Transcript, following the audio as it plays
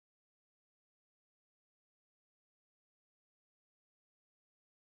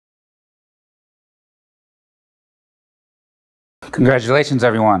Congratulations,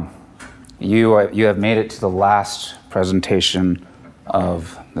 everyone. You have made it to the last presentation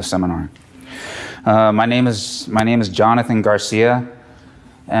of the seminar. My name is Jonathan Garcia,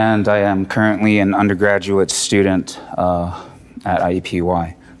 and I am currently an undergraduate student at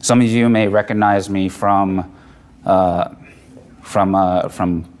IUPUI. Some of you may recognize me from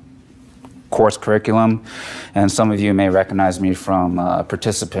course curriculum, and some of you may recognize me from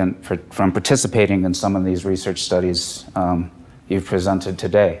participating in some of these research studies you've presented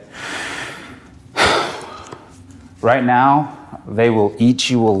today. Right now, they will eat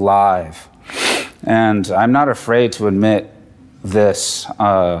you alive. And I'm not afraid to admit this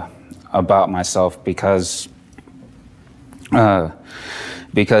about myself because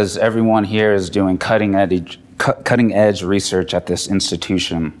everyone here is doing cutting edge research at this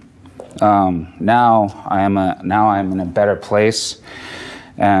institution. Now I'm in a better place,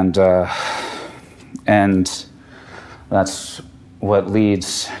 and that's what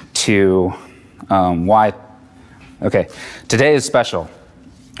leads to why. Okay, today is special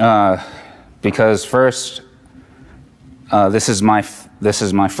because first, this is my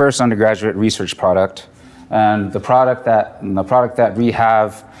first undergraduate research product, and the product that we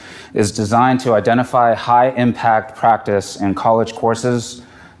have is designed to identify high impact practice in college courses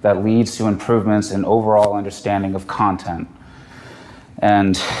that leads to improvements in overall understanding of content,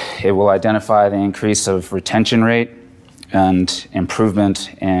 and it will identify the increase of retention rate and improvement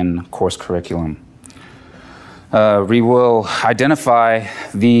in course curriculum. We will identify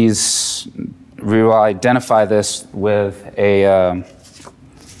this with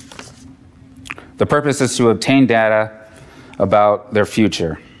the purpose is to obtain data about their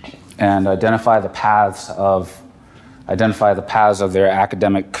future and identify the paths of their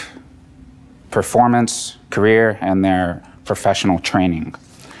academic performance, career, and their professional training.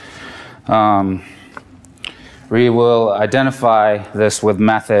 We will identify this with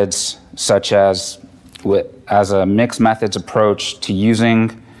methods such as a mixed methods approach to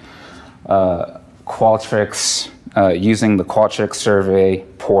using Qualtrics, using the Qualtrics survey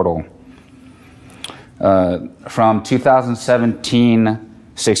portal. From 2017,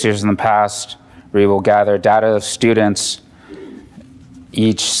 6 years in the past, we will gather data of students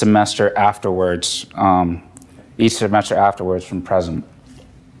each semester afterwards from present,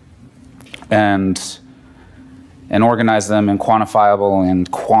 and organize them in quantifiable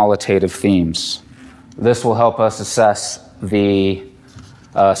and qualitative themes. This will help us assess the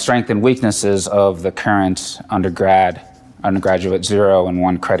strengths and weaknesses of the current undergraduate 0 and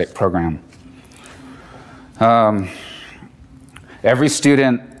 1 credit program. Every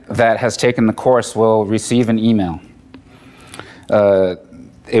student that has taken the course will receive an email.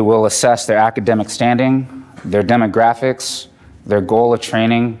 It will assess their academic standing, their demographics, their goal of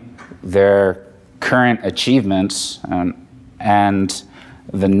training, their current achievements, and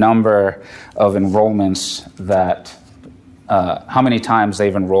the number of enrollments how many times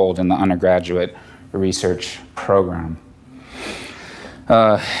they've enrolled in the undergraduate research program.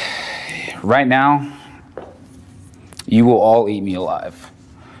 Right now, you will all eat me alive.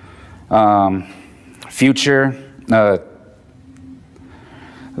 Right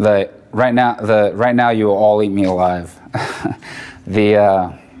now you will all eat me alive.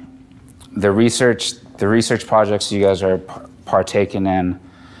 The research projects you guys are partaking in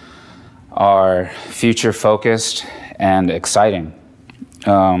are future focused and exciting.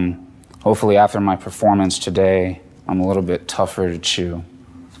 Hopefully after my performance today, I'm a little bit tougher to chew.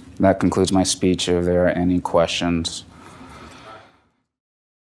 That concludes my speech. If there are any questions.